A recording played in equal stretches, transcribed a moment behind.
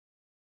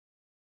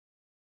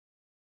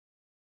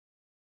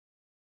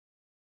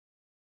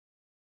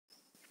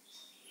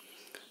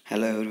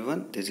Hello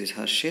everyone, this is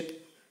Harshit.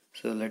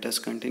 So let us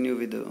continue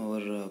with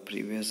our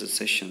previous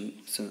session,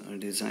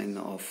 design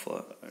of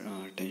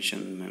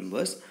tension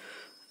members.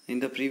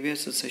 In the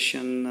previous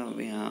session,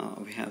 we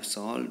have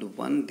solved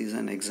one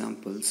design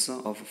examples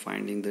of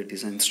finding the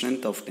design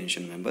strength of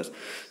tension members.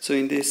 So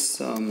in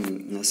this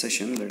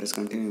session, let us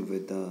continue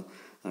with the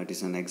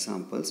design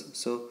examples.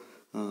 So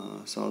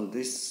solve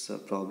this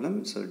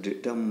problem. So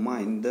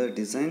determine the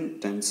design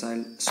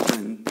tensile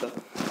strength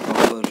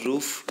of a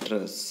roof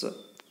truss.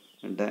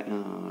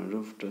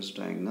 Roof truss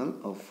diagonal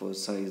of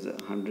size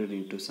 100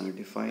 into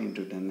 75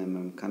 into 10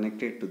 mm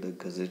connected to the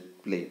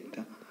gusset plate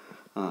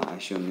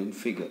as shown in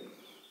figure.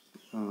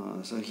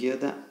 So here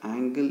the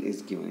angle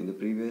is given. In the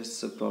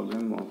previous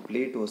problem, a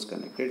plate was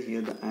connected. Here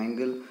the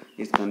angle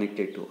is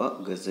connected to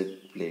a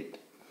gusset plate.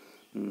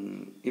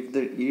 If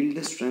the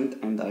yield strength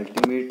and the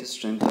ultimate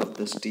strength of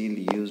the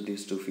steel used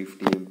is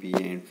 250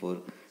 MPa and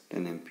for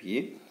 10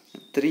 MPa,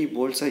 3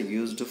 bolts are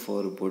used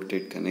for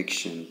bolted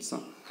connections.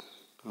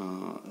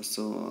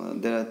 So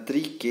there are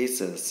 3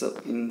 cases. So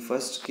in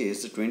first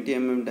case, 20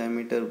 mm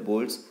diameter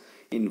bolts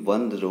in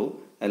one row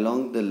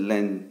along the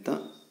length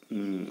of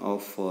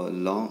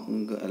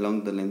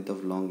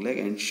long leg,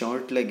 and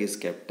short leg is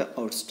kept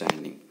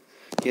outstanding.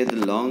 Here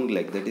the long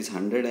leg, that is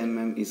 100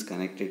 mm, is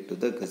connected to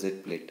the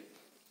gusset plate.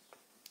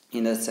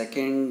 In the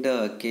second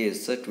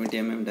case, 20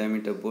 mm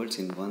diameter bolts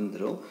in one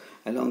row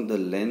along the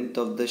length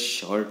of the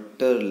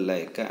shorter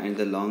leg, and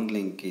the long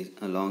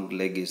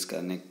leg is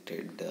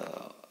connected.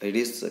 It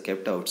is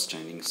kept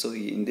outstanding. So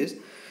in this,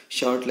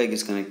 short leg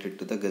is connected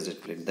to the gusset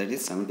plate, that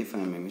is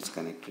 75 mm is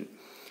connected.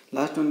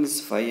 Last one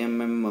is 5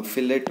 mm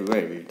fillet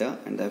weld,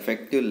 and the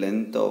effective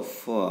length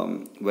of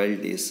weld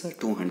is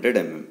 200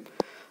 mm.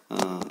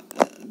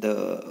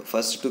 The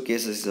first 2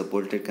 cases is a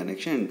bolted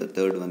connection, and the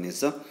third one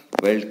is a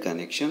weld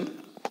connection.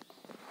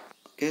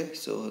 Okay,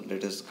 so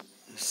let us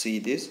see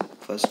this.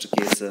 First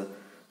case,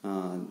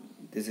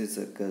 this is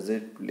a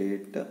gusset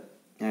plate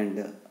and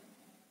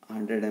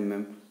 100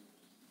 mm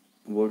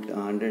bolt,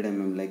 100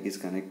 mm leg is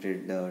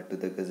connected to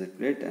the gusset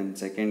plate, and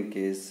second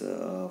case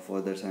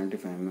for the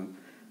 75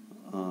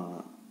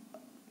 mm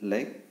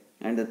leg,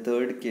 and the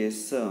third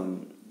case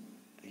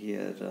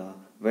here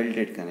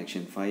welded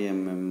connection, 5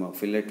 mm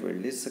fillet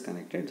weld is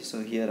connected.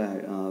 So here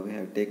we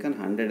have taken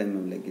 100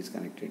 mm leg is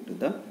connected to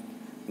the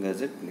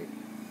gusset plate.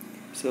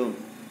 So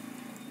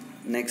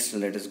next,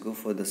 let us go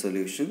for the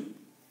solution.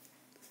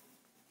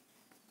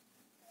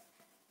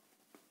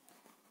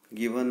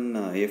 Given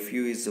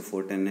FU is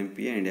 410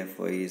 MPa and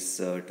FY is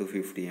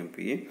 250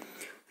 MPa.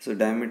 So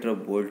diameter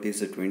of bolt is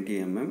 20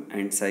 mm,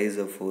 and size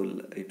of hole,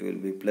 it will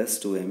be plus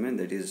 2 mm,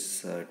 that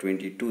is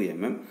 22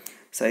 mm.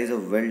 Size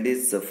of weld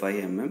is 5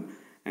 mm,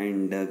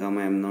 and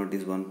gamma m0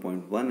 is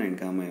 1.1 and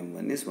gamma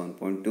m1 is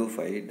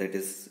 1.25. that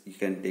is, you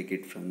can take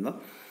it from the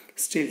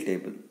steel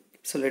table.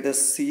 So let us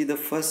see the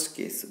first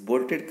case,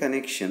 bolted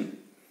connection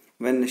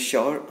when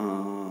short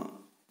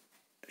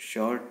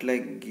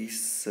leg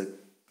is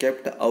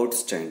kept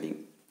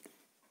outstanding.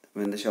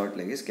 When the short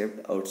leg is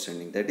kept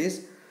outstanding, that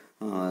is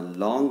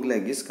long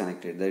leg is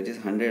connected, that is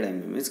 100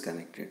 mm is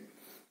connected.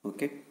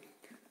 Okay,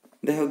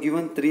 they have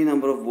given 3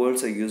 number of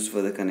bolts are used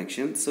for the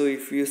connection. So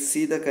if you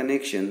see the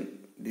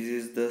connection, this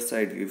is the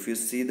side view. If you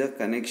see the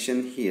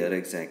connection here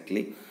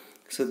exactly,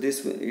 so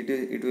this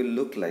it will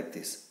look like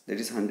this, that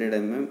is 100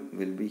 mm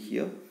will be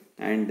here,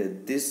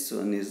 and this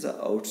one is the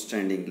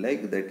outstanding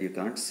leg that you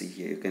can't see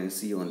here. You can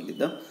see only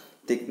the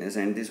thickness,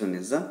 and this one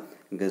is the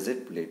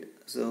gusset plate.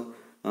 So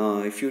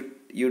if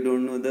you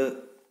don't know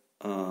the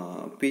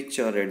pitch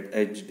or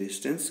edge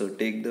distance, so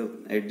take the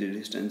edge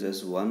distance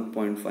as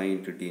 1.5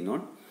 into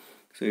d0,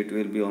 so it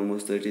will be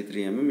almost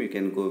 33 mm. You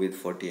can go with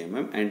 40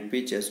 mm, and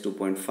pitch as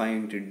 2.5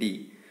 into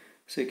d,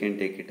 so you can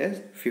take it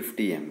as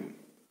 50 mm.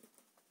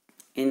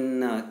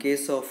 In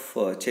case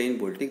of chain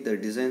bolting, the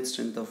design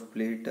strength of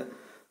plate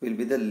will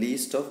be the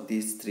least of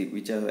these 3,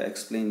 which I have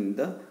explained in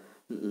the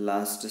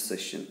last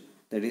session.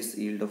 That is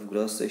yield of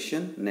gross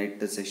section,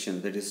 net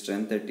section, that is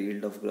strength at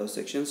yield of gross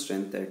section,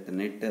 strength at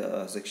net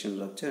section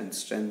rupture, and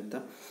strength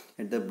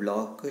at the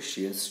block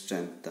shear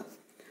strength.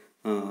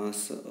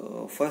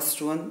 So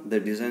first one, the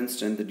design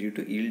strength due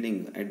to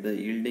yielding, at the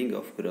yielding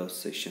of gross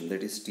section,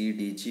 that is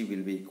TDG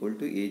will be equal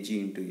to AG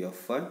into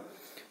Fy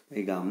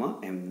by gamma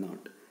m0.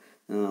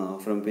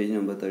 From page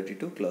number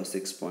 32, clause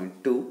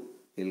 6.2,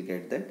 you will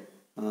get that.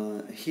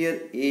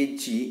 Here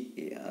AG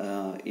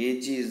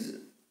is,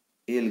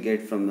 you will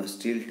get from the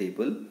steel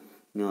table,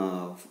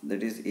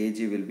 that is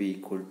AG will be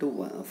equal to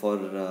 1 for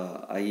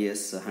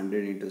IS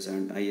 100 into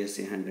 7,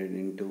 ISA 100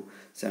 into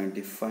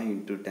 75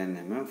 into 10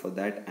 mm. For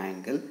that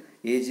angle,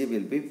 AG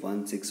will be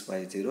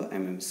 1650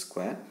 mm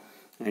square,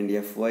 and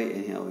Fy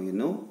you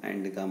know,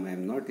 and gamma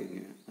m0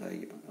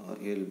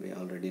 you will be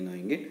already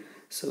knowing it.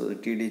 So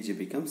TDG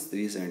becomes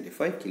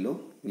 375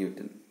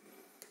 kN.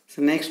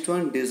 So next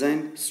one,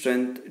 design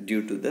strength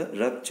due to the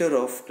rupture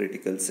of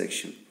critical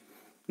section,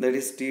 that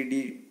is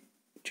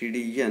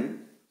TDN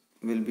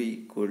will be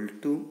equal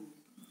to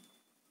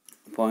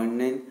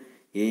 0.9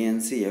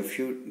 ANC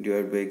Fu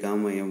divided by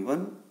gamma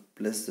m1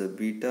 plus the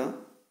beta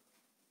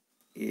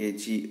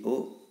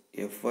AGO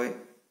Fy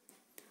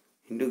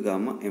into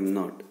gamma m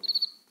naught.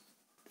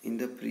 In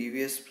the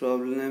previous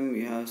problem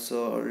we have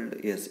solved,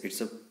 yes,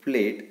 it's a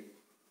plate,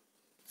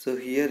 so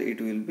here it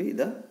will be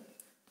the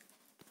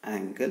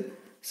angle.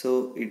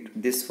 So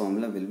this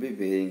formula will be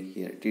varying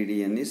here.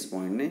 TDN is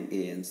 0.9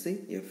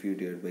 ANC Fu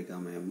divided by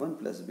gamma m1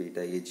 plus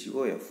beta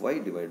AGO Fy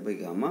divided by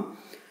gamma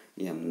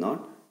m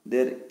naught.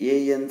 There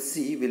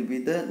ANC will be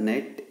the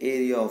net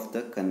area of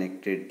the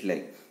connected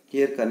leg.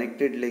 Here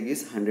connected leg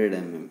is 100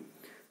 mm.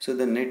 So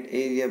the net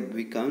area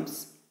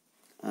becomes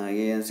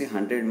ANC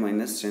 100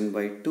 minus 10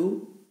 by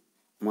 2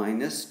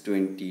 minus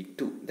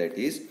 22. That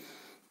is,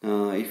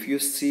 if you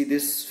see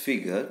this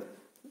figure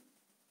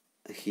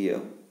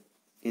here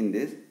in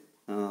this,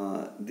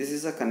 this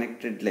is a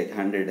connected leg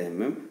 100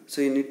 mm.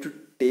 So you need to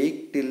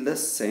take till the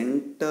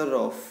center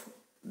of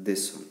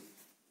this one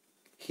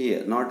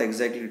here, not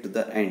exactly to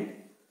the end.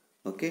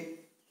 Okay,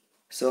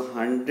 so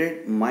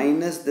 100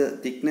 minus the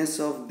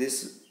thickness of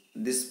this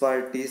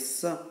part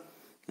is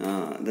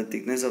the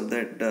thickness of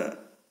that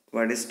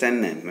what is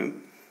 10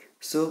 mm.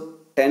 So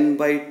 10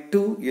 by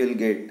 2 you will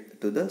get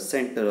to the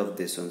center of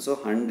this one. So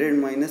 100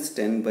 minus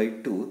 10 by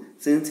 2,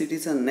 since it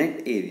is a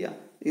net area,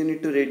 you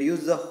need to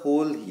reduce the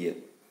hole here.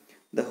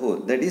 The hole,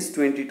 that is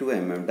 22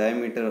 mm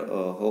diameter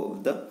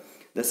of the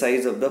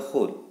size of the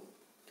hole.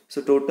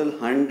 So total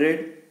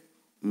 100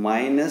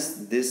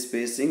 minus this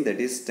spacing, that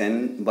is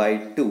 10 by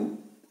 2,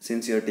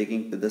 since you are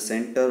taking to the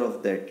center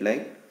of that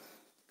leg.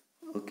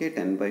 Okay,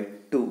 10 by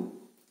 2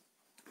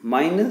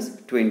 minus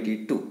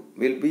 22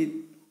 will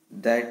be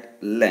that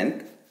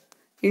length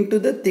into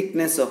the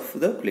thickness of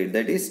the plate,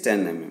 that is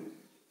 10 mm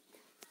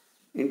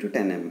into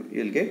 10 mm,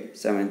 you will get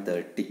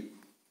 730.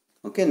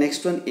 Okay,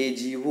 next one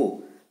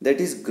AGO,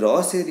 that is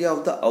gross area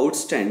of the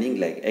outstanding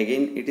leg.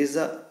 Again it is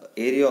the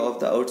area of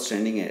the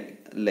outstanding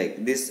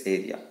leg, this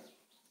area.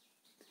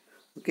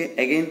 Okay,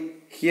 again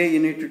here you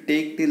need to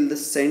take till the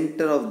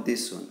center of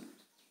this one,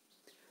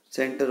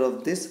 center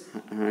of this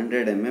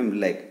 100 mm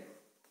leg.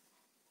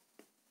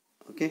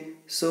 Okay,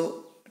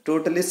 so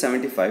total is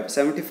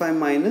 75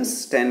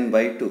 minus 10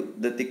 by 2,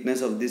 the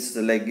thickness of this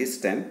leg is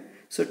 10,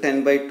 so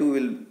 10 by 2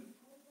 will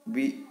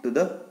be to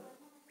the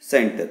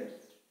center.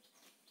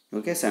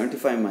 Okay,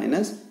 75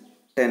 minus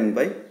 10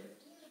 by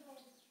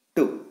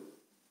 2,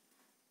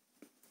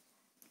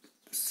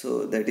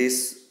 so that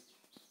is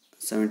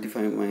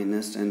 75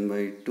 minus 10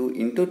 by 2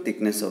 into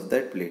thickness of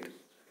that plate,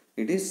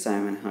 it is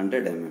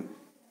 700 mm.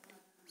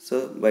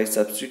 So by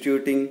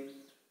substituting,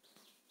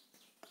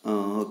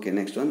 okay,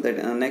 next one, that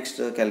next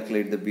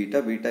calculate the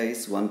beta. Beta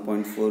is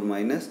 1.4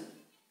 minus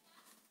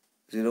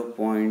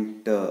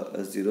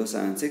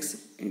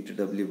 0.076 into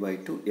W by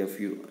 2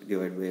 Fu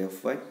divided by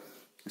Fy,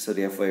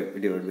 sorry, Fy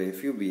divided by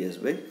Fu, Bs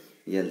by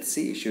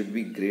LC. It should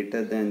be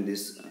greater than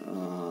this,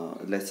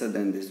 lesser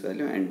than this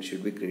value, and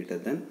should be greater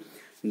than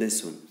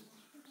this one.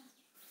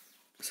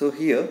 So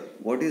here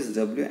what is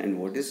W and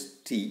what is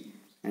T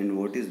and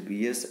what is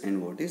Bs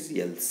and what is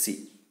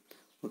LC.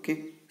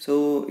 Okay,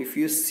 so if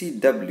you see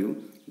W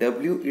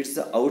is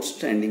the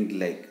outstanding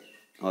leg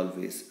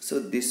always. So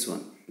this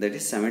one, that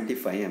is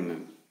 75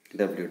 mm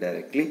W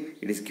directly,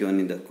 it is given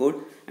in the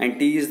code, and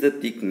T is the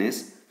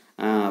thickness.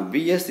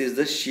 Bs is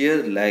the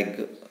shear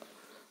leg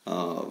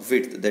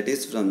width, that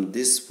is from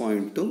this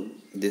point to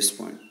this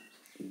point,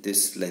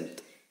 this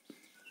length.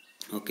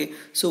 Okay,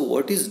 so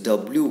what is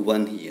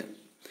W1 here?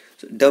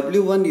 So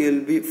W1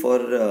 will be for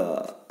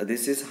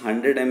this is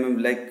 100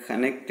 mm leg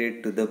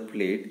connected to the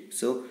plate.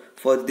 So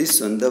for this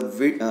one, the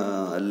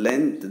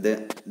length,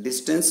 the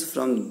distance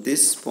from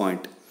this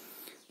point,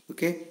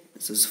 okay,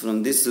 so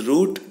from this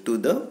root to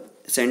the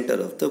center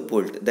of the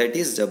bolt, that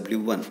is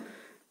W1.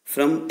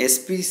 From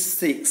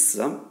SP6,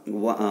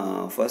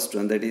 first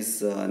one, that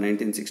is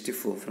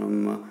 1964,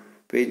 from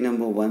page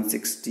number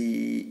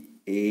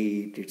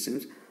 168 it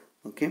seems.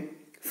 Okay,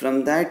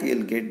 from that you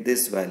will get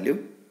this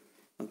value.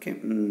 Okay,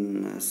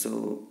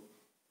 so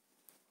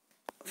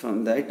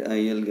from that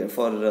you will get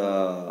for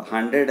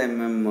 100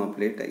 mm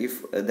plate,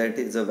 if that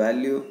is a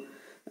value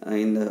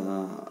in the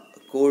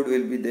code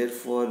will be there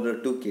for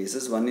two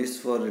cases. One is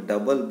for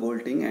double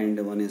bolting and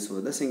one is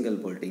for the single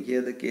bolting. Here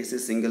the case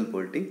is single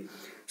bolting.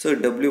 So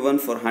W1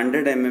 for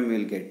 100 mm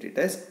will get it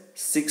as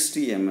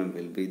 60 mm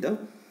will be the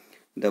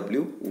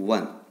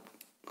W1.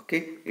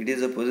 Okay, it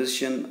is a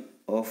position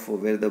of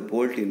where the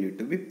bolt you need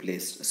to be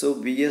placed. So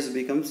Bs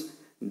becomes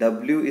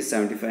W is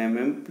 75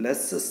 mm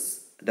plus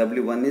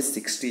W1 is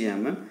 60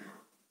 mm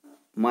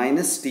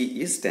minus T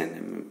is 10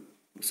 mm.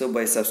 So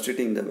by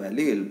substituting the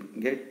value you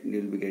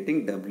will be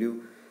getting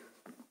W.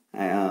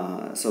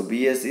 So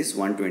Bs is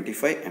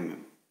 125 mm.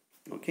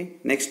 Okay,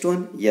 next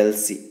one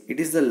LC.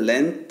 It is the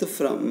length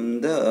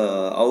from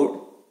the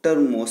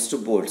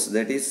outermost bolts,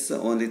 that is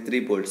only 3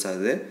 bolts are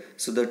there,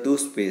 so the 2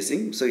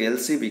 spacing. So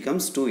LC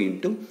becomes 2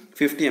 into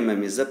 50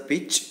 mm is the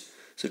pitch.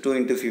 So 2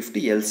 into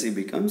 50, LC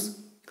becomes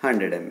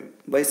 100 mm.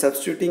 By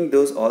substituting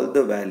those all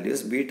the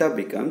values, beta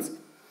becomes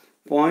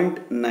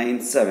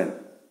 0.97.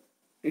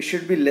 It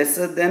should be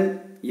lesser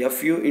than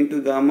Fu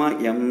into gamma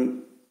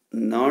m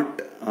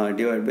naught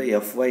divided by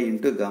Fy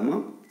into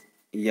gamma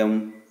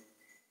m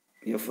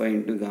Fi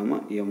into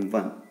gamma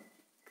m1.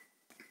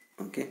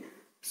 Okay,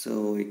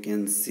 so we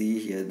can see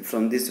here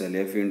from this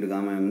value F into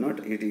gamma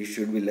m0, it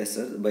should be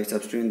lesser. By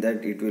substituting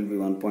that, it will be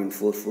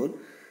 1.44,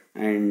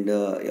 and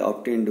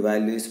obtained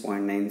value is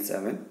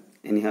 0.97.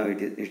 anyhow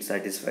it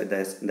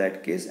satisfies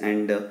that case,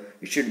 and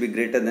it should be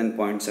greater than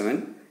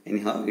 0.7.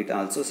 anyhow it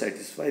also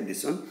satisfies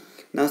this one.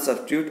 Now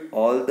substitute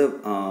all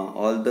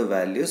the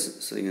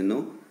values, so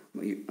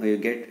you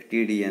get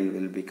TDN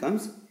will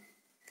becomes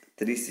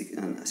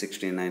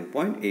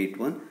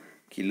 369.81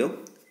 kilo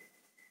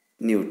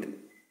Newton.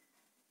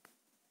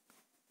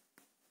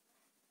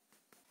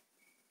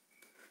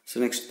 So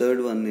next,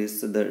 third one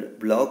is the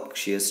block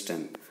shear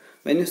strength.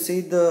 When you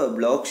see the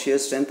block shear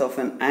strength of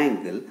an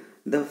angle,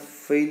 the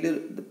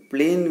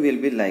plane will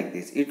be like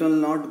this. It will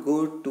not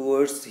go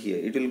towards here,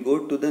 it will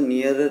go to the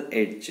nearer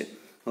edge.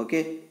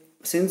 Okay,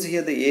 since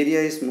here the area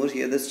is more,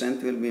 here the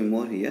strength will be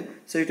more here,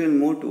 so it will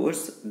move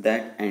towards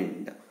that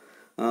end.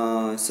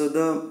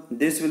 So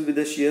this will be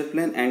the shear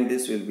plane, and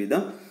this will be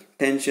the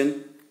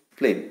tension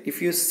plane.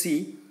 If you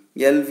see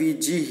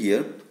LVG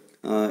here,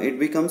 it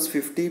becomes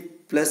 50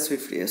 plus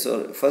 50.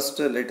 So first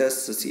let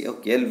us see,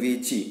 okay,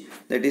 LVG,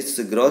 that is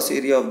the gross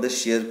area of the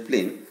shear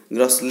plane,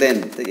 gross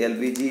length. The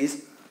LVG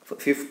is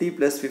 50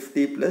 plus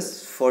 50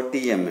 plus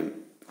 40 mm.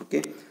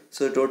 Okay,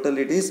 so total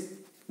it is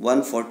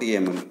 140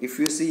 mm. If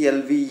you see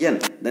LVN,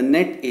 the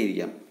net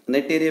area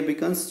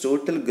becomes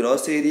total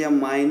gross area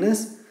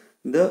minus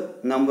the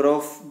number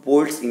of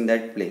bolts in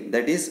that plane.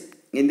 That is,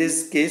 in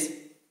this case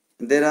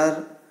there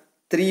are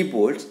 3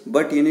 bolts,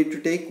 but you need to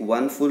take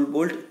 1 full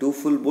bolt, 2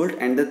 full bolt,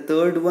 and the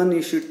third one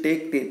you should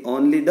take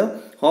only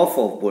the half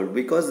of bolt,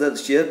 because the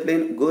shear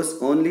plane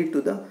goes only to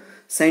the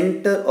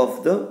center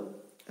of the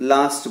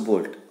last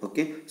bolt.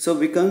 Okay, so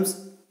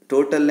becomes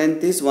total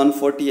length is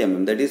 140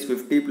 mm, that is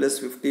 50 plus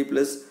 50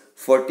 plus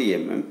 40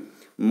 mm,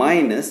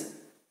 minus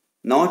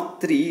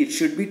not 3, it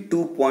should be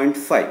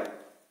 2.5.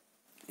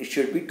 It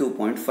should be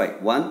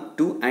 2.5, 1,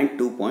 2 and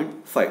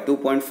 2.5,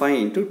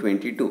 2.5 into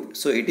 22,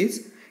 so it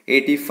is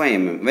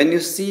 85 mm. When you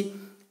see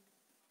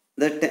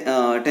the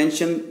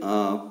tension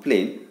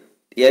plane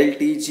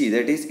LTG,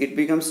 that is, it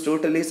becomes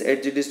total is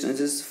edge distance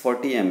is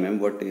 40 mm,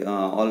 but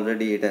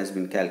already it has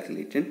been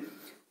calculated.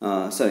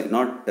 It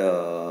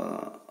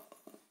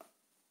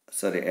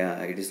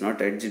is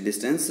not edge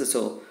distance.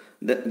 So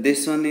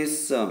this one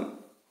is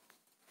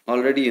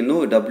already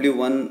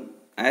W1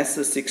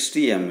 as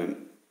 60 mm.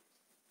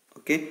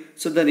 Okay,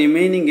 so the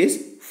remaining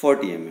is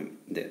 40 mm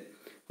there.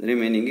 The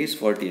remaining is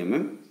 40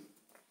 mm.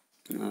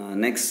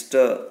 Next,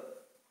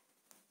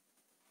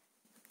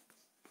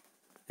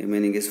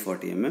 remaining is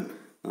 40 mm.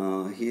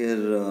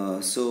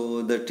 Here,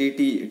 so the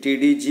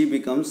TDG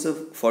becomes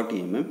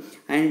 40 mm,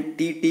 and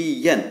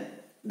TTN,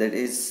 that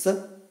is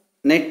the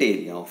net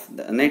area of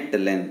the net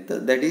length,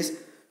 that is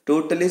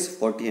total is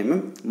 40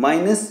 mm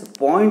minus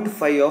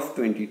 0.5 of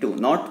 22,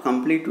 not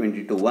complete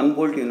 22. 1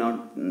 bolt you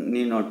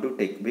need not to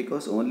take,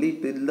 because only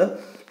till the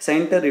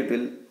center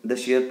the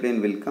shear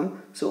plane will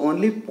come. So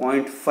only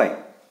 0.5,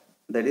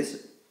 that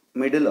is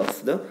middle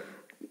of the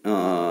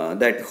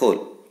that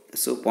hole.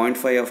 So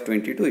 0.5 of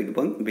 22, it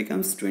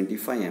becomes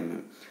 25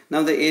 mm.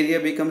 Now the area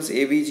becomes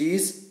AVG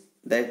is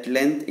that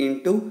length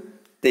into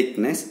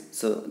thickness,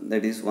 so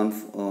that is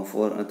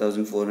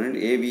 1400.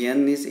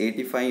 AVN is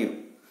 85,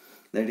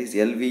 that is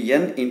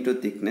LVN into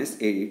thickness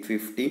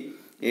 850.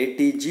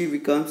 ATG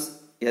becomes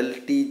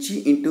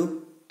LTG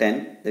into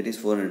 10, that is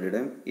 400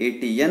 mm.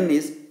 ATN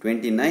is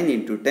 29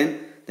 into 10,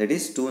 that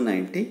is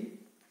 290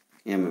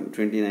 mm.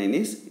 29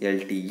 is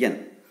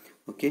LTN.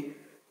 Okay,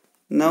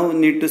 now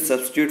need to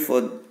substitute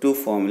for two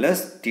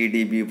formulas,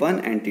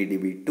 TDB1 and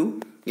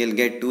TDB2. You'll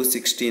get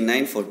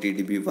 269 for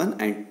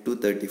TDB1 and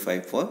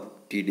 235 for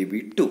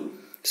TDB2.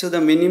 So the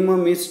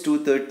minimum is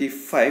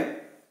 235,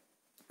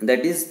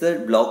 that is the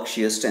block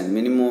shear strength.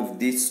 Minimum of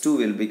these two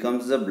will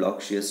becomes the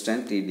block shear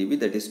strength TDB,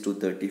 that is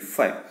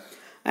 235.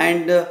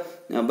 And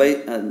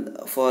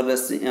for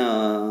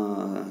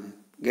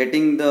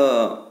getting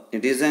the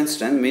design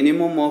strength,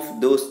 minimum of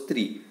those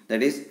three,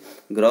 that is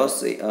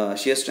gross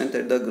shear strength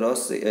at the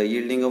gross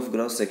yielding of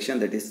gross section,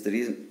 that is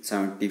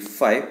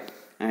 375,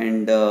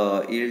 and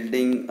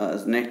yielding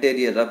net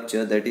area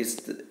rupture, that is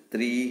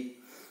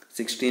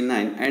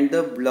 369, and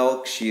the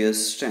block shear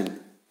strength,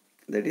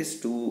 that is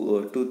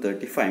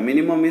 235.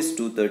 Minimum is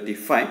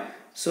 235,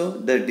 so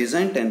the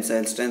design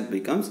tensile strength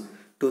becomes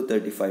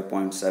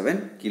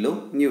 235.7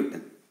 kilo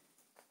Newton.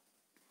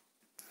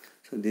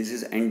 So this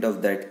is end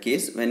of that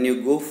case. When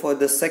you go for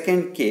the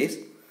second case,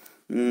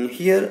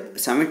 here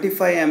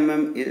 75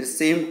 mm is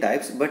same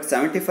types, but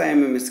 75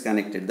 mm is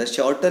connected. The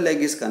shorter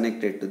leg is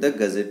connected to the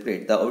gusset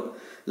plate. The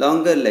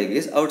longer leg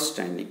is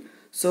outstanding.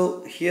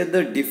 So here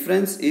the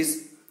difference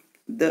is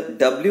the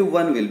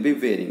W1 will be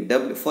varying.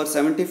 For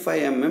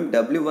 75 mm,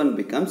 W1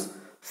 becomes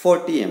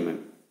 40 mm.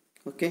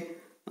 Okay,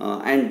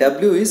 and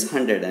W is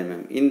 100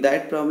 mm. In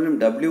that problem,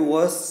 W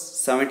was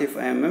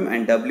 75 mm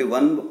and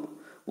W1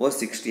 was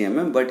 60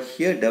 mm, but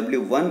here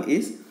W1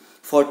 is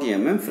 40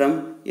 mm.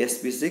 From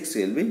SB6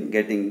 we will be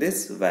getting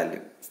this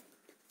value.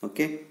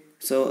 Okay,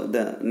 So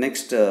the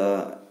next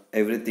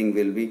everything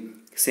will be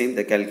same,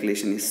 the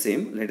calculation is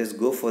same. Let us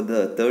go for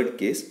the third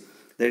case,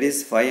 that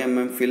is 5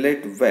 mm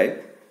fillet weld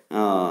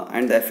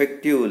and the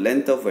effective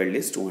length of weld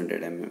is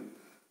 200 mm.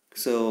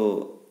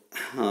 So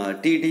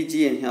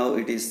TDG anyhow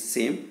it is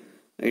same,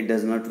 it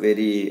does not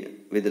vary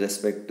with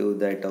respect to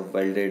that of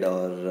welded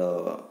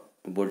or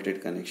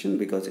bolted connection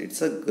because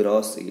it's a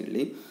gross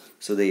yielding,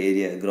 so the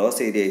area, gross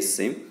area is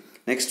same.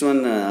 Next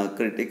one,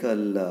 critical,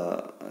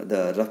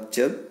 the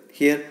rupture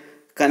here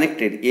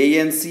connected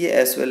ANC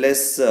as well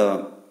as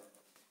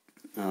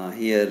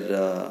here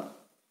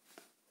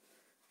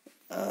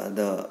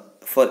the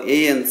for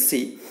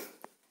ANC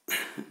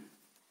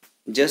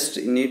just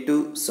need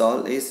to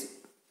solve is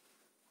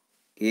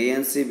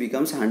ANC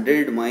becomes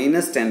 100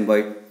 minus 10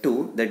 by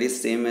 2, that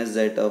is same as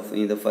that of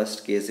in the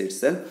first case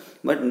itself,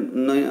 but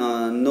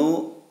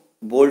no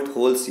bolt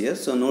holes here,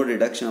 so no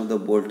reduction of the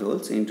bolt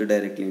holes into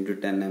directly into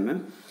 10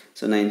 mm,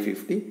 so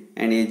 950,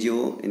 and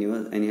AGO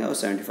anyhow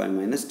 75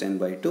 minus 10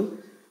 by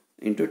 2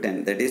 into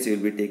 10, that is you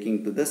will be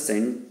taking to the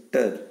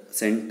center,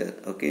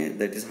 okay,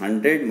 that is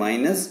 100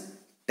 minus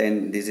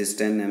 10, this is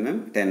 10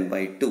 mm, 10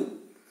 by 2,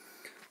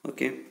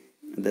 okay,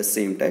 the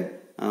same type.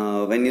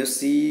 When you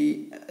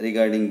see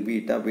regarding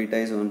beta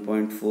is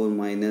 1.4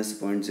 minus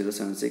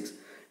 0.076,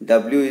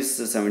 W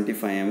is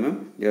 75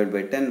 mm divided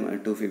by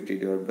 10, 250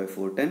 divided by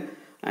 410,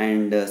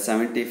 and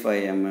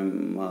 75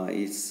 mm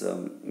is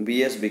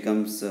BS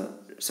becomes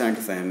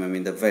 75 mm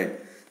in the weld.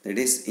 That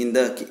is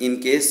in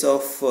case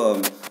of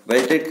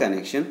welded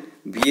connection,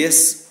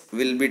 BS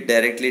will be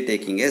directly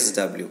taking as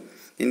W.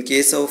 In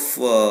case of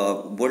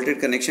bolted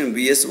connection,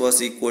 BS was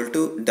equal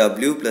to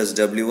W plus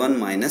W1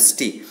 minus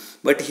T.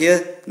 But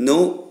here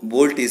no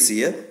bolt is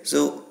here,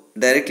 so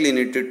directly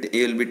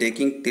you will be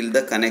taking till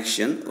the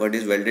connection, what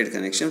is welded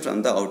connection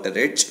from the outer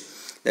edge,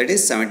 that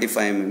is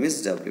 75 mm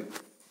is W.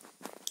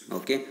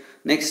 Okay.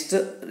 Next,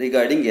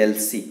 regarding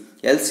LC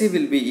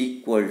will be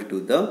equal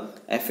to the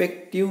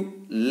effective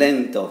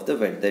length of the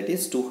weld, that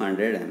is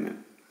 200 mm.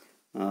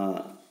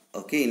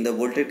 Okay, in the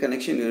bolted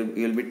connection you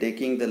will be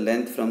taking the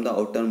length from the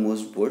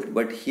outermost bolt,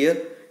 but here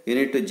you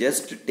need to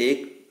just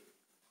take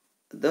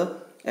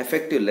the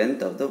effective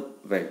length of the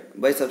weld.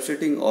 By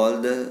substituting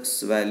all the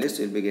values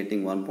you will be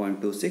getting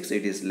 1.26,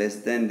 it is less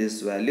than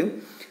this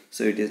value,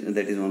 so it is,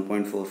 that is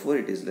 1.44,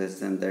 it is less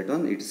than that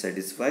one, it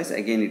satisfies.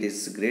 Again it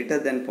is greater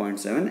than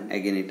 0.7,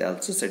 again it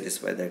also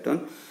satisfies that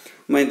one.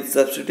 By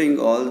substituting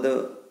all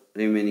the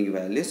remaining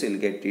values you will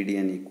get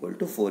TDN equal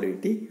to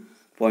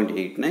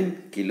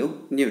 480.89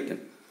 kN.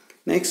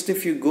 Next,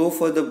 if you go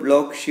for the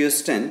block shear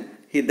strength,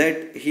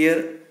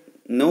 here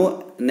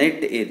no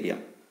net area.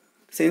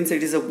 Since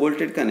it is a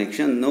bolted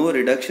connection, no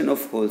reduction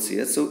of holes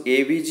here. So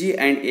AVG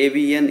and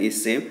AVN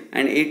is same,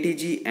 and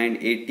ATG and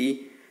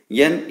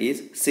ATN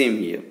is same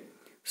here.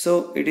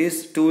 So it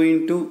is 2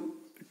 into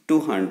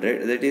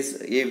 200, that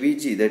is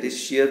AVG, that is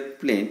shear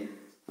plane.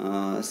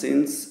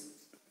 Since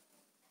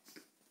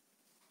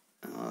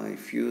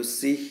if you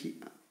see,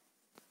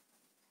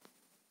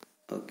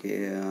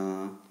 okay,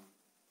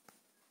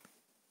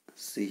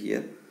 see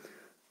here,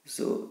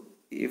 so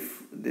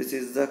if this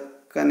is the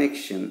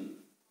connection,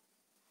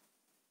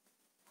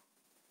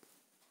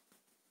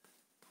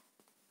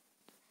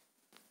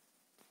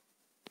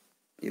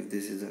 if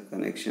this is a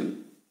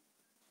connection,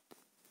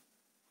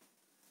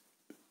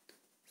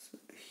 so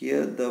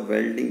here the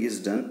welding is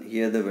done,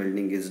 here the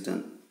welding is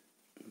done,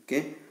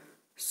 okay.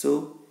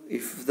 So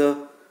if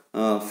the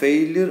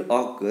failure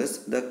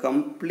occurs, the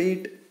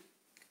complete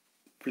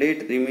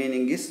plate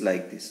remaining is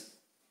like this.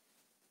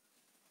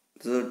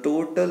 So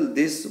total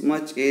this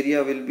much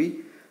area will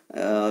be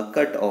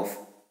cut off,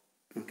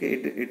 okay,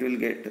 it will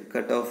get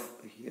cut off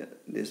here,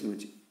 this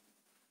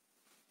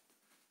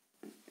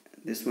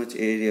much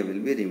area will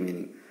be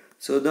remaining.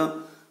 So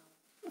the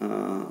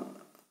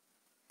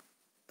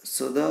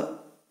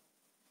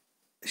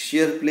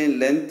shear plane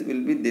length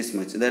will be this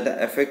much, that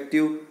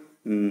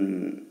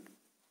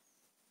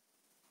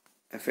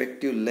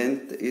effective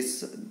length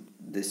is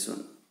this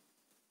one,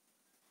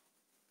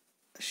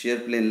 shear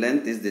plane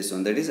length is this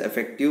one, that is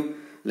effective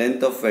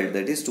length of weld,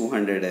 that is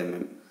 200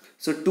 mm.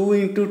 So 2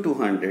 into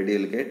 200 you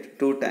will get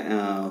 2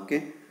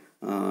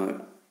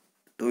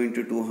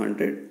 into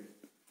 200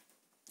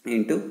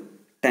 into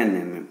 10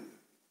 mm.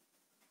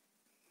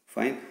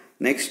 Fine.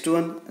 Next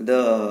one,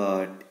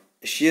 the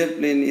shear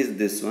plane is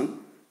this one,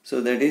 so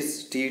that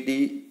is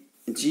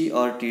TDG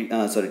or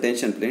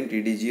tension plane,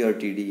 TDG or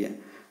TDN,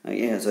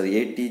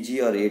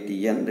 ATG or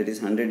ATN, that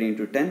is 100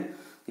 into 10,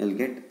 you will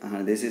get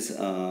this is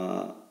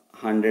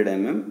 100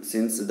 mm,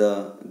 since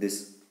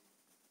this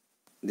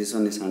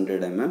one is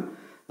 100 mm,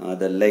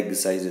 the leg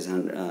size is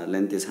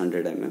length is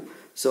 100 mm,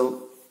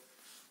 so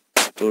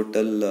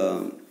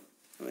total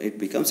it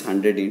becomes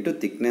 100 into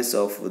thickness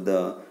of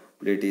the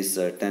plate is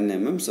 10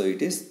 mm, so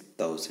it is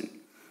 1000.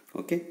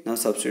 Okay, now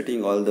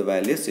substituting all the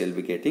values you will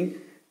be getting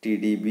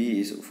TDB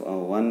is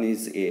 1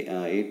 is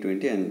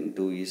 820 and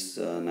 2 is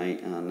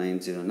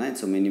 909,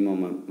 so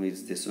minimum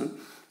is this one,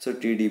 so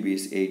TDB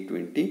is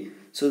 820.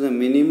 So the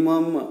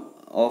minimum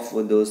of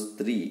those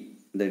three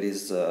that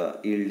is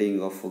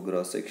yielding of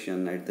cross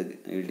section at the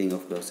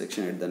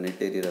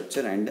net area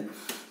rupture and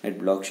at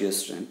block shear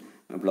strength,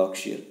 block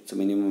shear. So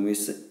minimum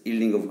is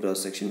yielding of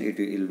cross section. It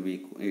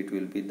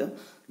will be the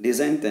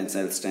design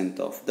tensile strength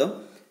of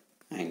the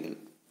angle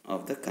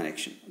of the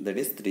connection, that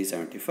is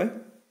 375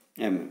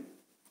 mm.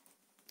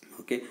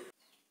 Okay.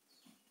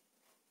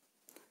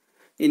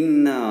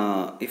 In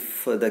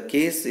if the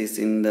case is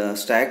in the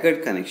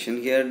staggered connection,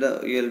 here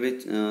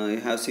you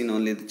have seen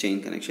only the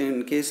chain connection.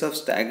 In case of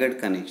staggered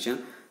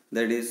connection,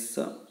 that is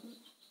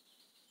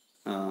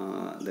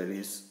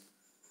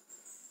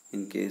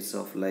in case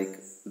of like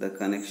the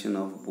connection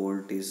of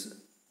bolt is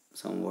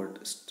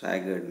somewhat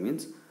staggered,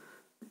 means,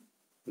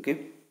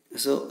 okay.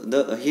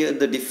 So here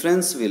the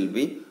difference will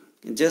be,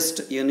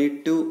 just you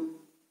need to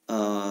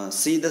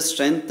see the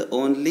strength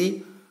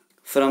only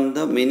from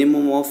the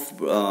minimum of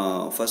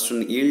first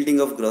one, yielding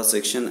of cross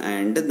section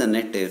and the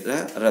net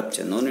area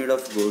rupture. No need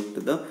of go to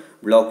the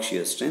block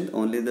shear strength,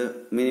 only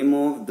the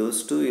minimum of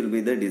those two will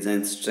be the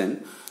design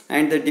strength,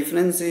 and the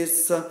difference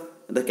is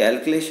the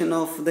calculation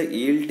of the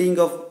yielding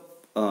of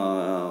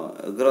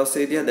gross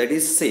area, that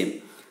is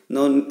same,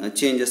 no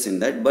changes in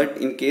that. But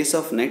in case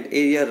of net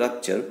area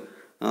rupture,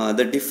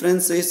 the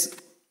difference is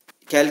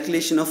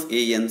calculation of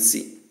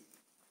ANC,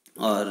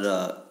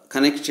 or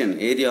connection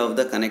area of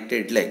the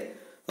connected leg.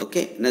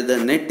 Okay, now the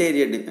net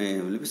area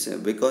will be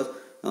same, because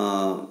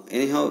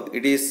anyhow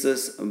it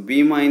is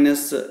B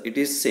minus, it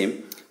is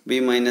same, B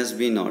minus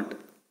B naught,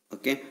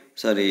 okay,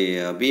 sorry,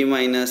 B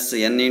minus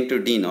N into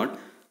D naught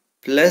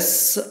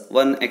plus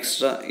one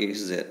extra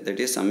is there, that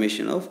is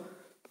summation of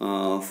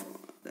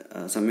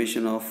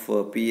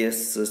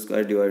PS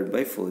square divided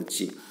by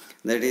 4G,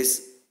 that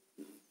is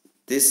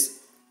this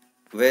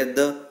where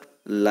the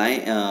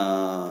line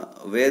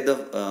where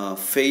the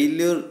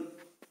failure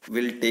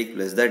will take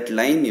place, that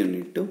line you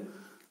need to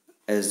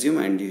assume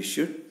and you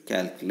should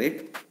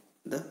calculate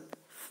the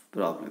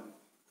problem.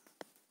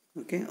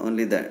 Okay,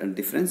 only that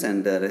difference,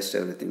 and the rest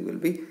everything will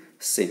be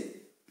same.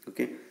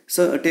 Okay,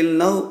 so till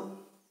now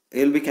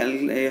you will be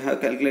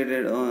have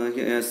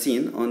calculated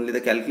seen only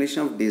the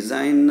calculation of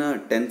design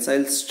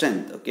tensile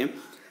strength. Okay,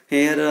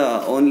 here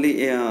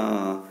only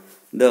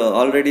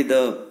already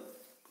the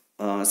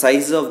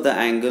size of the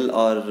angle,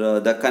 or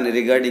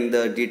regarding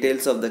the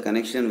details of the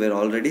connection were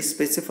already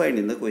specified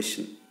in the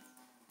question.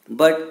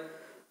 But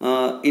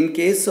in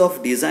case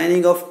of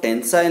designing of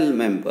tensile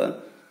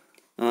member,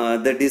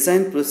 the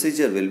design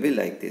procedure will be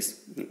like this.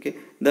 Okay,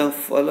 the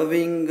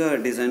following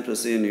design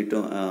procedure you need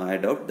to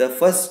adopt. The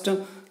first,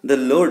 the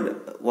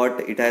load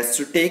what it has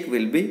to take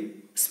will be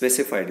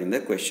specified in the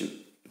question.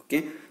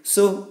 Okay,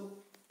 so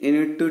you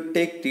need to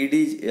take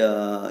TD,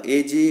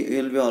 AG,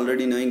 you will be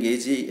already knowing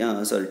AG,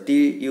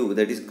 TU,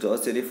 that is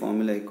gross area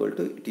formula equal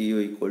to TU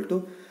equal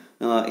to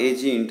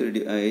AG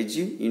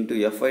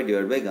into Fi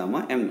divided by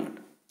gamma m naught.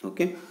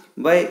 Okay,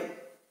 by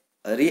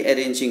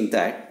rearranging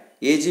that,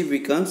 AG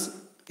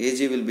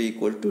will be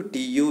equal to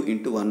TU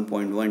into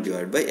 1.1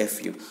 divided by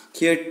FU.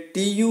 Here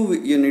TU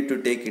you need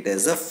to take it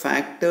as a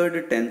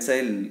factored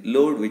tensile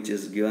load which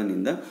is given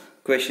in the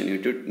question. You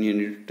need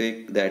to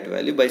take that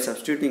value. By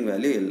substituting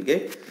value you will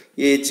get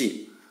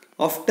AG.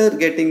 After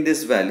getting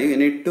this value, you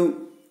need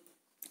to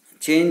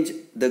change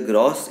the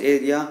gross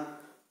area,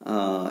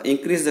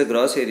 increase the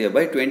gross area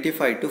by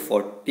 25 to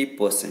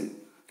 40%.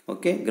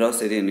 Okay,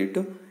 gross area you need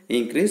to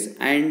increase,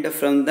 and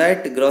from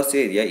that gross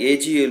area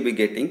AG you will be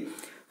getting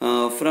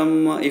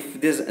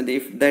if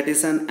that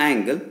is an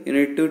angle, you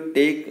need to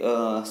take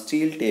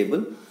steel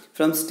table.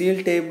 From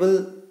steel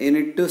table you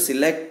need to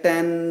select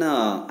an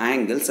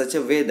angle such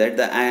a way that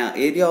the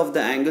area of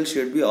the angle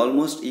should be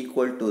almost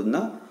equal to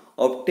the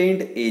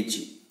obtained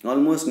AG,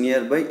 almost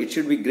nearby. It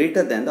should be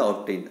greater than the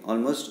obtained,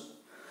 almost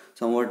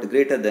somewhat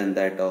greater than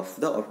that of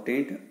the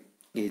obtained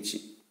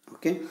AG.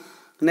 Okay,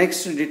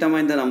 next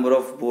determine the number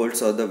of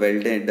bolts or the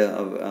welding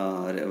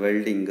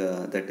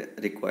that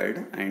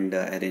required, and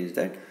arrange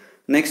that.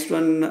 Next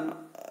one,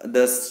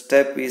 the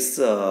step is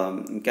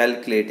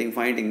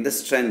finding the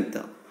strength,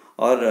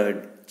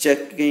 or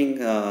checking.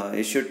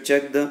 You should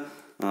check the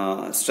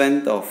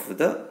strength of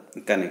the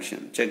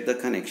connection. Check the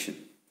connection.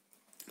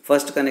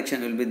 First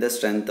connection will be the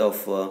strength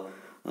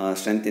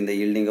in the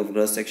yielding of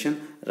gross section,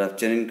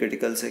 rupture in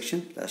critical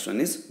section. Last one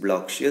is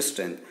block shear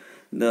strength.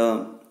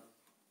 The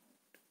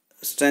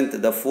strength,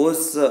 the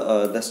force,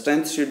 the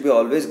strength should be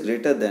always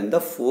greater than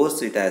the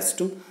force it has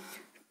to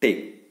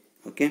take.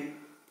 Okay.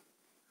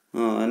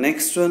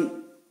 Next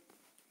one,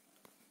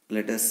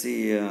 let us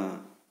see.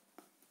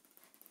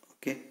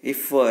 Okay,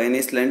 if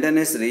any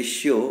slenderness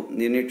ratio,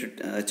 you need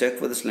to check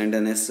for the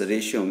slenderness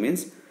ratio,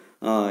 means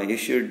you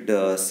should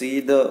see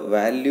the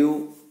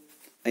value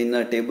in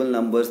table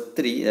number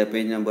 3,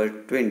 page number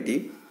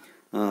 20.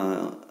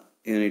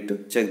 You need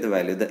to check the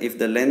value. If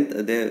the length,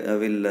 they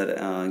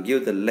will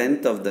give the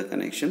length of the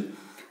connection,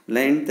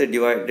 length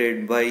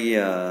divided by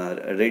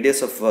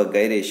radius of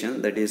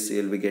gyration, that is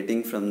you will be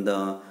getting from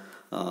the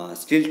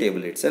steel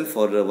table itself.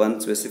 For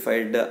one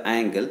specified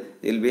angle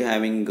you will be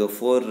having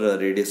 4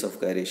 radius of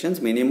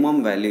gyrations.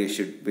 Minimum value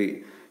should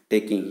be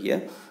taking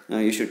here.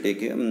 You should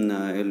take you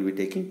will be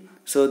taking.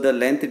 So the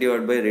length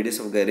divided by radius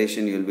of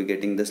gyration, you will be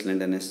getting the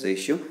slenderness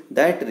ratio.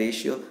 That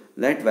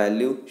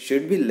value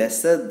should be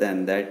lesser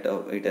than that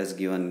it has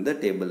given in the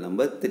table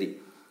number 3.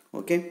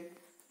 Okay.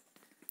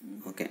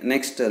 Okay,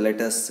 next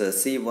let us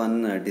see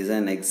one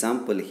design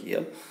example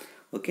here.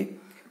 Okay,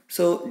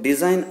 so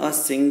design a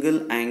single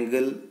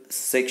angle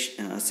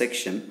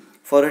section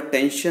for a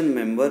tension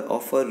member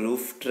of a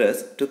roof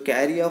truss to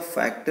carry a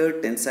factor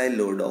tensile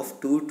load of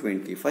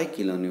 225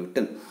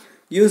 kilonewton.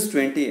 Use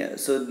 20,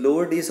 so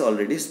load is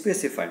already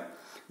specified.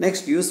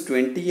 Next, use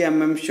 20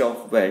 mm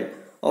shop weld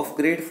of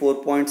grade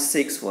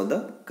 4.6 for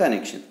the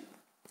connection.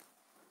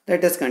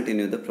 Let us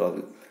continue the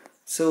problem.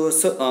 So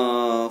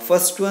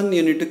first one,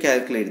 you need to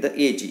calculate the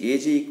AG.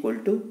 AG equal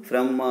to,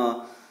 from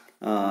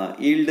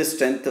yield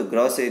strength,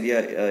 gross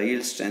area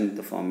yield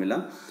strength formula,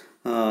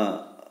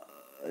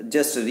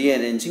 just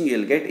rearranging, you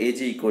will get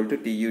AG equal to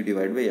TU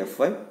divided by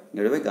Fy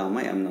divided by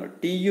gamma m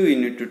naught. TU you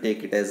need to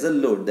take it as a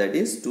load, that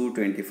is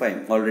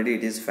 225. Already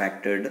it is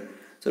factored,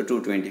 so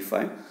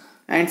 225.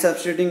 And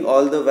substituting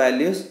all the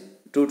values,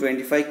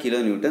 225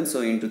 kilonewton,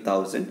 so into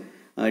 1000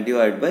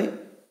 divided by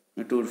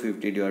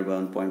 250 divided by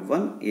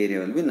 1.1, area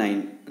will be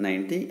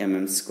 990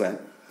 mm square.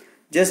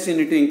 Just you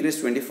need to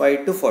increase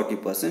 25 to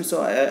 40%.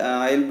 So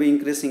I will be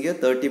increasing here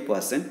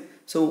 30%.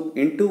 So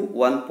into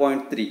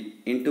 1.3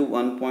 into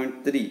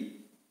 1.3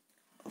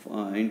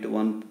 into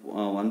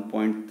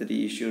 1.3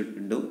 you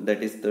should do,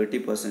 that is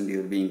 30%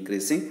 you will be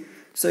increasing.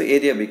 So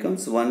area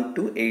becomes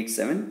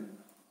 1287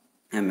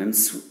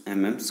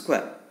 mm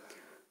square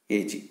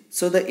AG.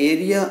 So the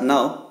area,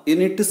 now you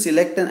need to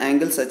select an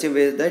angle such a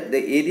way that the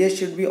area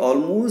should be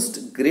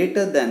almost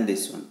greater than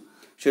this one.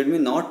 Should be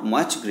not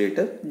much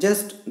greater,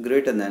 just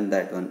greater than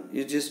that one.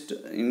 You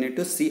need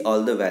to see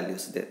all the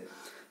values there.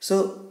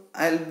 So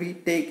I'll be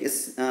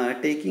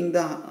taking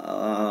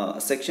the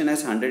section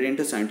as 100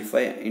 into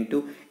 75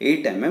 into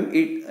 8 mm.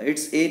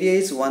 Its area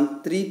is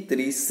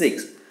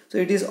 1336. So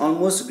it is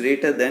almost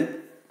greater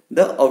than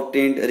the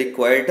obtained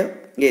required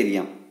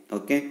area.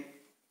 Okay.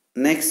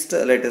 Next,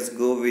 let us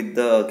go with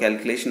the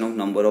calculation of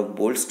number of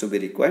bolts to be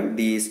required.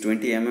 D is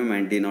 20 mm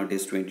and D naught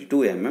is 22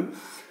 mm.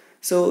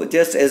 So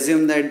just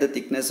assume that the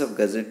thickness of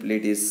gusset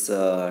plate is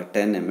 10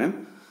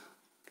 mm.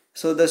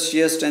 So the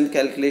shear strength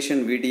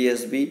calculation,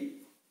 VDSB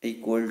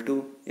equal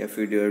to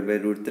Fu divided by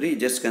root 3.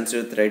 Just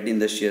consider thread in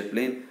the shear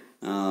plane.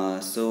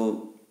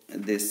 So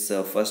this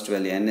first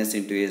value NS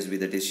into ASB,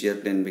 that is shear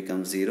plane,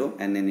 becomes 0.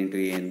 NN into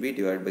ANB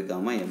divided by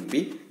gamma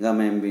MB.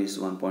 Gamma MB is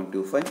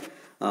 1.25.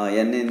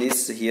 NN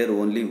is here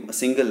only a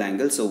single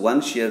angle, so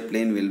one shear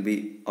plane will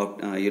be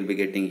you'll be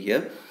getting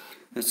here.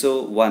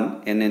 So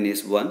 1, NN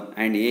is 1,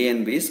 and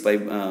ANB is by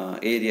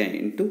area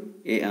into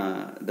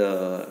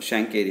the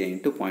shank area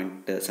into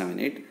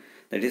 0.78.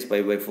 That is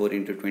pi by 4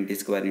 into 20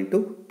 square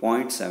into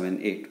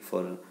 0.78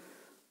 for.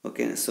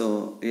 Okay,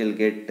 so you'll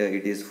get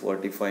it is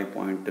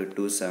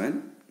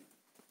 45.27.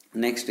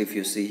 Next, if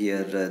you see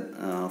here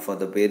for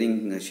the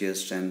bearing shear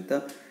strength,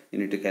 you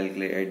need to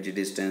calculate edge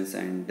distance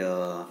and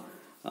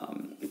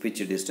pitch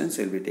distance.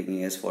 You'll be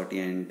taking as 40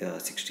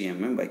 and 60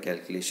 mm by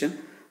calculation.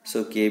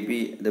 So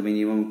KB, the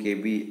minimum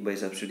KB, by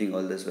substituting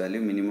all this value,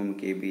 minimum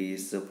KB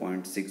is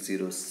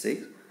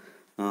 0.606.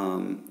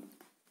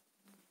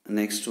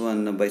 Next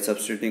one, by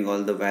substituting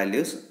all the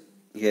values,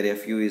 here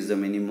Fu is the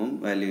minimum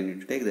value you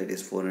need to take, that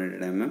is 400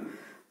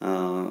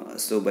 mm.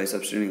 So by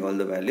substituting all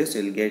the values,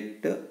 you will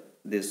get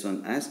this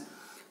one as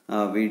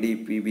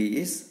VDPB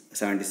is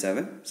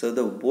 77. So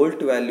the bolt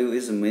value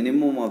is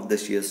minimum of the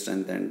shear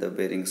strength and the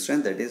bearing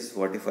strength, that is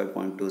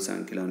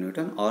 45.27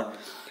 kilonewton or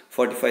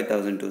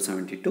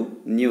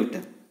 45,272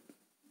 Newton.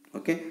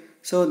 Okay,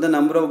 so the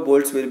number of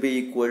bolts will be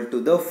equal to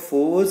the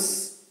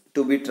force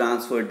to be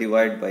transferred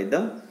divided by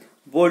the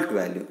bolt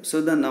value. So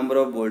the number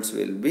of bolts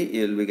will be,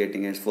 you will be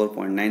getting as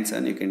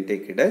 4.97. You can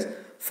take it as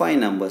 5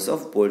 numbers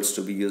of bolts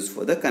to be used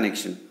for the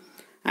connection.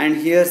 And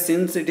here,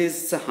 since it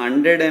is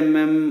 100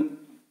 mm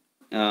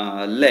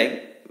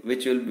leg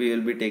which will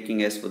be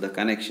taking as for the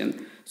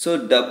connection, so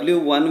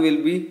W1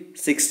 will be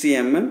 60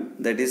 mm,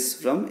 that is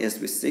from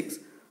SB6.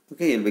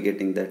 Okay, you'll be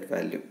getting that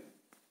value.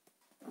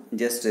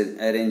 Just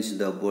arrange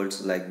the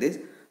bolts like this.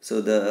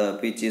 So the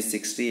pitch is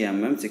 60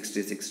 mm,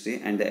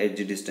 60 and the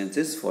edge distance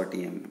is 40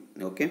 mm.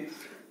 Okay,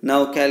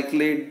 now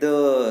calculate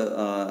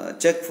the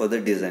check for the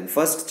design.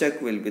 First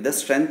check will be the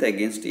strength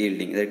against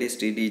yielding, that is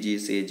TDG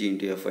is AG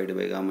into Fy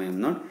by gamma m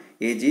naught.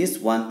 AG is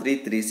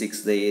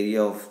 1336, the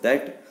area of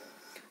that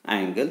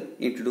angle,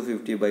 into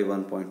 250 by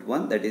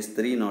 1.1, that is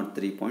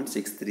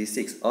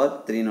 303.636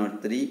 or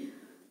 303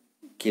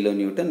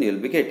 kilonewton you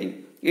will be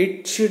getting.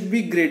 It should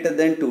be greater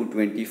than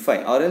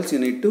 225, or else you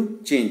need to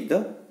change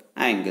the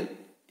angle.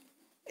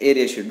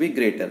 Area should be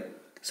greater.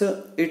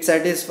 So it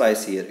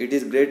satisfies here. It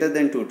is greater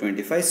than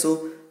 225.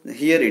 So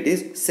here it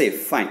is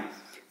safe. Fine.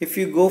 If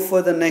you go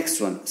for the next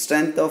one,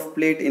 strength of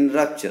plate in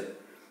rupture.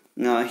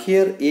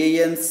 Here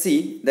A and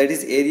C, that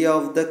is area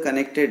of the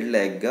connected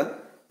leg.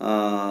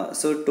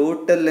 So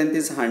total length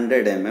is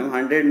 100 mm.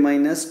 100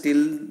 minus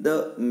till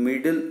the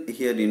middle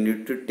here you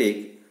need to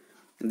take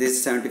this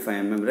is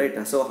 75 mm,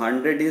 right? So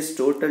 100 is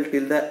total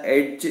till the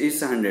edge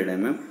is 100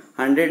 mm.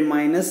 100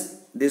 minus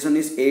this one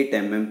is 8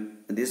 mm.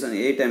 This one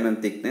 8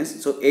 mm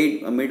thickness. So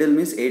 8 middle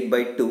means 8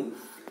 by 2.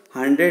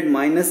 100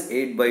 minus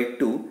 8 by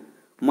 2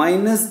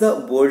 minus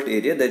the bolt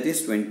area, that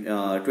is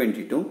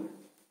 22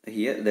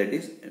 here, that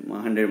is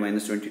 100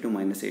 minus 22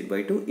 minus 8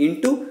 by 2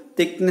 into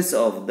thickness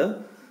of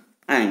the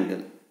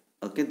angle.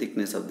 Okay,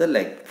 thickness of the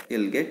leg, you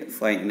will get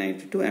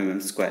 592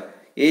 mm square.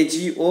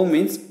 AGO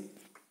means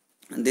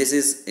this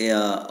is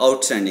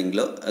outstanding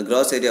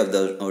gross area of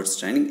the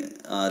outstanding.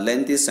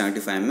 Length is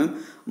 75 mm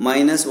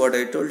minus what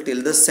I told,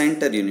 till the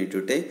center you need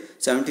to take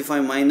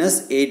 75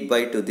 minus 8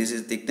 by 2. This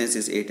is thickness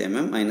is 8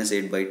 mm minus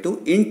 8 by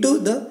 2 into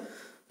the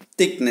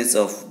thickness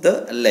of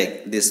the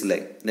leg, this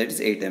leg, that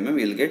is 8 mm.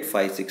 You will get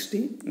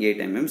 568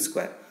 mm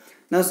square.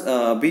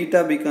 Now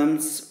beta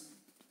becomes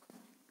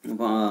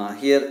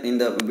here in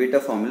the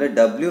beta formula,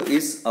 W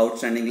is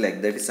outstanding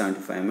leg, that is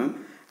 75 mm,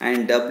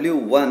 and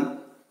W1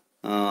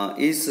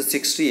 is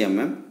 60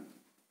 mm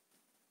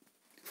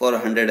for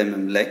 100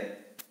 mm leg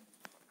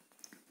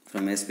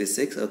from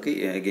SP6.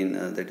 Okay, again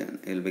that you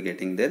will be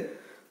getting there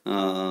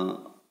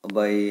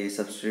by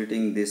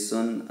substituting this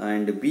one.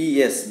 And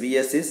BS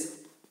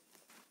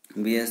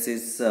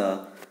is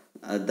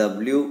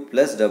W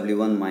plus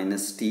W1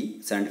 minus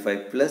T,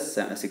 75 plus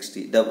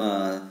 60.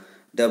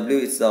 W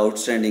is the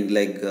outstanding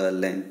leg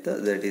length,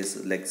 that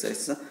is leg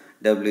size.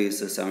 W is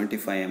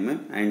 75 mm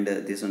and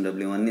this one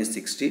W1 is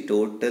 60.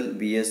 Total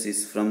BS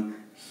is from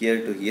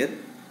here to here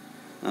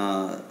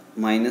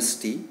minus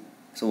T,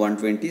 so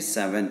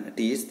 127.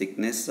 T is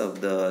thickness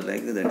of the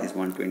leg, that is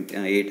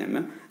 128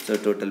 mm. So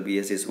total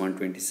BS is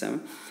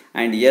 127.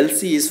 And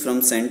LC is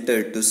from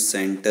center to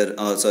center,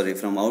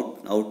 from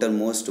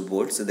outermost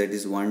bolt, so that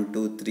is 1,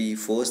 2, 3,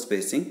 4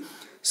 spacing.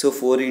 So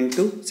 4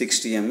 into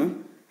 60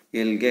 mm,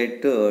 you will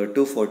get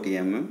 240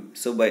 mm.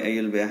 So by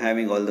you will be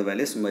having all the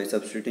values, by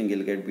substituting you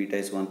will get beta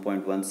is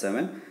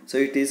 1.17. So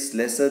it is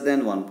lesser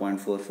than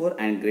 1.44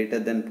 and greater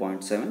than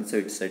 0.7. So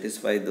it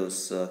satisfies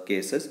those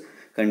cases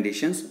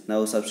conditions.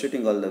 Now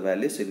substituting all the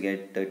values, you will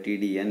get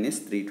TDN is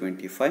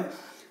 325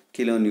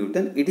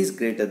 kilonewton. It is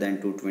greater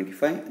than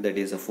 225, that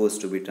is a force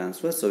to be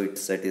transferred. So it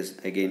satisfies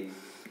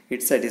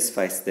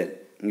there.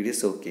 It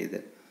is okay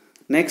there.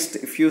 Next,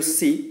 if you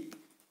see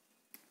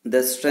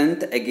the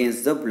strength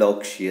against the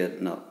block shear,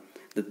 now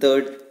the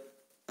third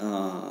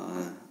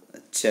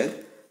check.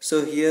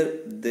 So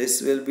here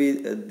this will be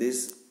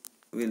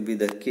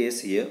the case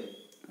here.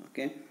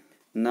 Okay,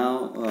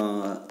 now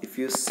if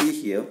you see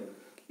here,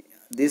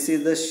 this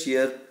is the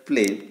shear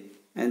plane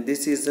and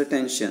this is the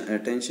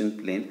tension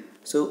plane.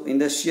 So in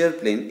the shear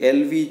plane,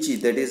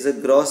 LVG, that is the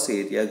gross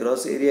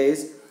area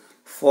is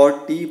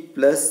 40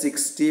 plus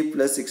 60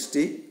 plus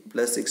 60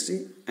 plus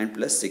 60 and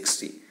plus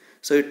 60.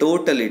 So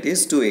total it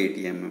is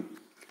 280 mm.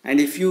 And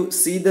if you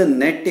see the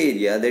net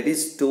area, that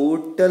is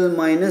total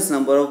minus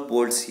number of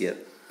bolts here,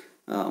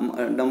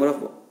 number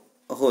of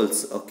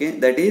holes. Okay,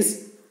 that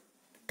is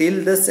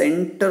till the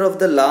center of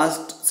the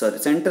last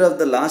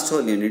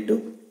hole you need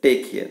to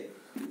take here.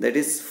 That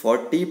is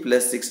 40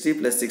 plus 60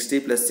 plus 60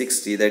 plus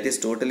 60, that is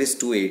total is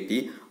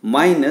 280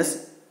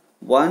 minus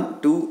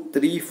 1, 2,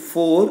 3,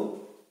 4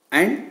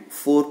 and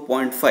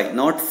 4.5,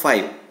 not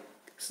 5.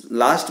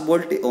 Last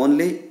bolt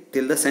only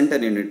till the center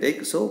you need to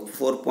take, so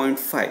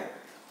 4.5.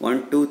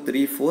 1, 2,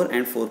 3, 4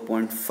 and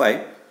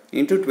 4.5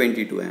 into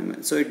 22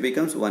 mm. So it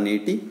becomes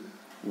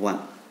 181.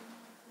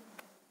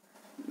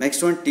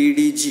 Next one,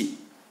 TDG.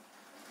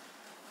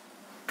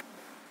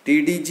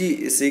 TDG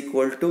is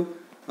equal to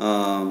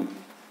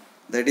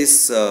that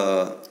is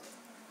so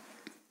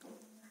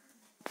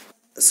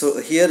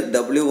here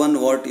W1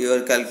 what you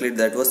are calculate,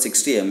 that was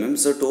 60 mm.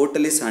 So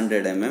total is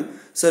 100 mm.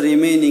 So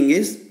remaining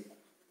is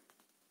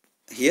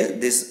here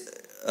this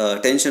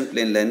tension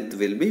plane length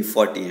will be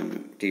 40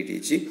 mm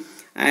TDG.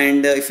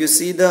 And if you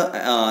see the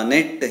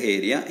net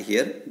area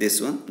here, this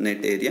one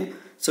net area,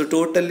 so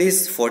total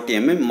is 40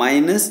 mm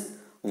minus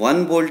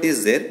 1 bolt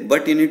is there,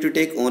 but you need to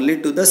take only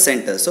to the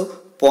center. So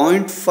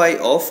 0.5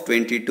 of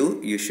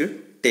 22 you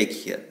should take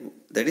here,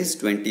 that is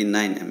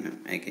 29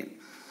 mm again.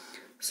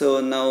 So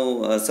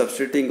now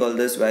substituting all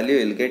this value,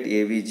 you will get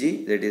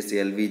AVG, that is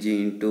LVG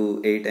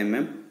into 8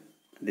 mm,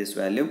 this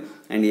value,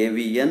 and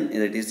AVN,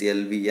 that is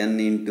LVN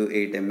into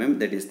 8 mm,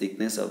 that is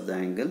thickness of the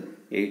angle,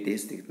 8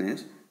 is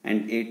thickness,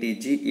 and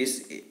ATG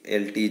is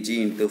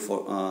LTG into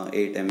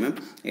 8 mm,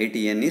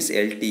 ATN is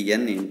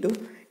LTN into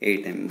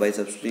 8 mm. By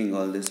substituting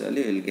all this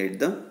value, you will get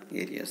the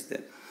areas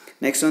there.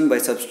 Next one, by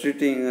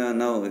substituting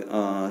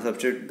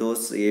substitute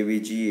those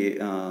AVG,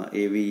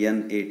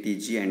 AVN,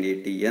 ATG and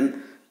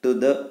ATN to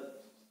the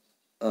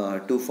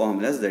two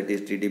formulas, that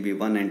is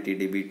TDB1 and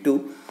TDB2.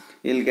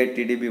 You will get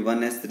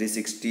TDB1 as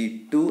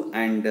 362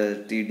 and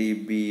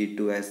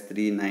TDB2 as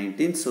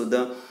 319. So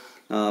the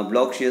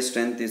block shear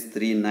strength is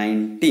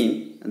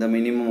 319. The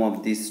minimum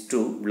of these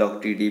two,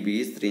 block TDB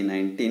is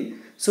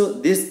 319. So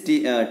this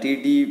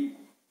TDB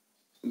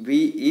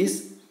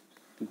is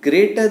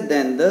greater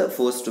than the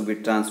force to be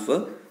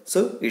transferred.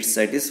 So it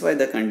satisfies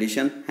the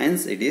condition.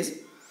 Hence it is,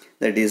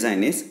 the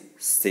design is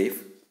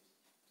safe.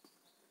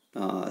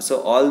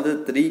 So all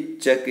the 3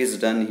 check is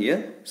done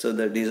here, so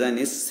the design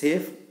is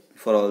safe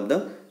for all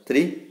the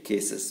 3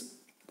 cases.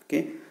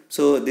 Okay,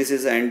 so this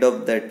is the end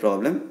of that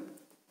problem.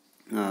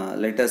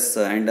 Let us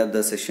end up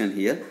the session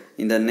here.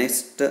 In the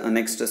next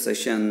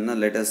session,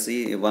 let us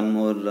see one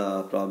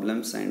more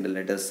problems, and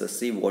let us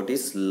see what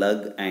is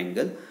lug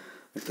angle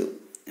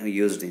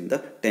used in the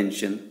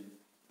tension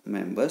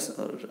members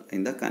or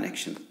in the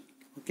connection.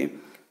 Okay,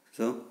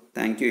 so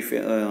thank you. If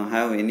you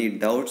have any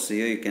doubts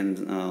here, you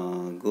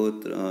can go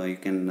through, you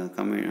can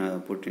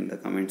comment, put in the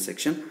comment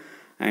section,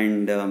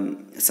 and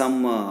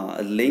some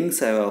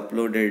links I have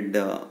uploaded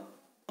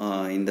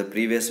in the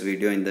previous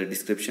video in the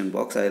description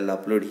box. I will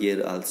upload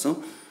here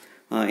also.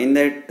 In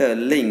that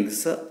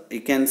links,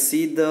 you can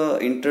see the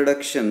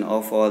introduction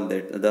of all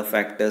that, the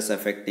factors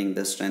affecting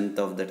the strength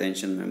of the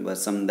tension member,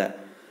 some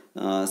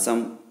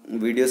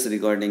videos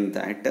regarding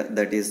that.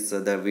 That is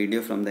the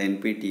video from the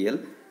NPTEL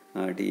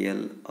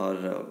TL or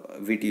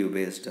VTU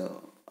based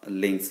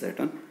links, that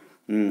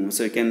one.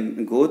 So you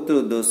can go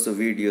through those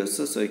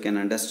videos, so you can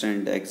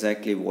understand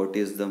exactly what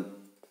is the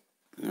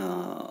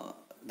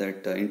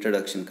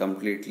introduction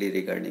completely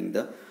regarding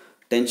the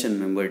tension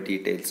member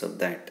details of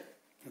that.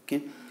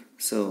 Okay,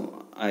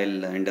 so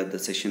I'll end up the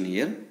session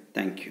here.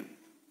 Thank you.